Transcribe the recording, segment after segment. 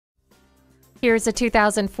Here's a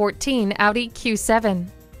 2014 Audi Q7.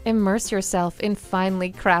 Immerse yourself in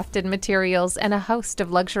finely crafted materials and a host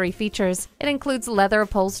of luxury features. It includes leather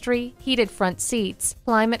upholstery, heated front seats,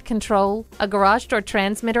 climate control, a garage door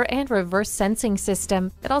transmitter and reverse sensing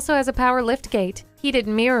system. It also has a power liftgate, heated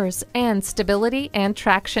mirrors, and stability and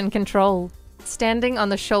traction control. Standing on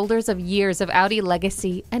the shoulders of years of Audi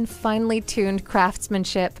legacy and finely tuned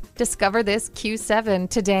craftsmanship, discover this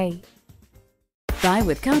Q7 today. Buy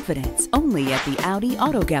with confidence only at the Audi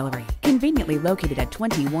Auto Gallery, conveniently located at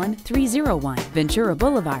 21301 Ventura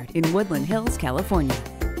Boulevard in Woodland Hills, California.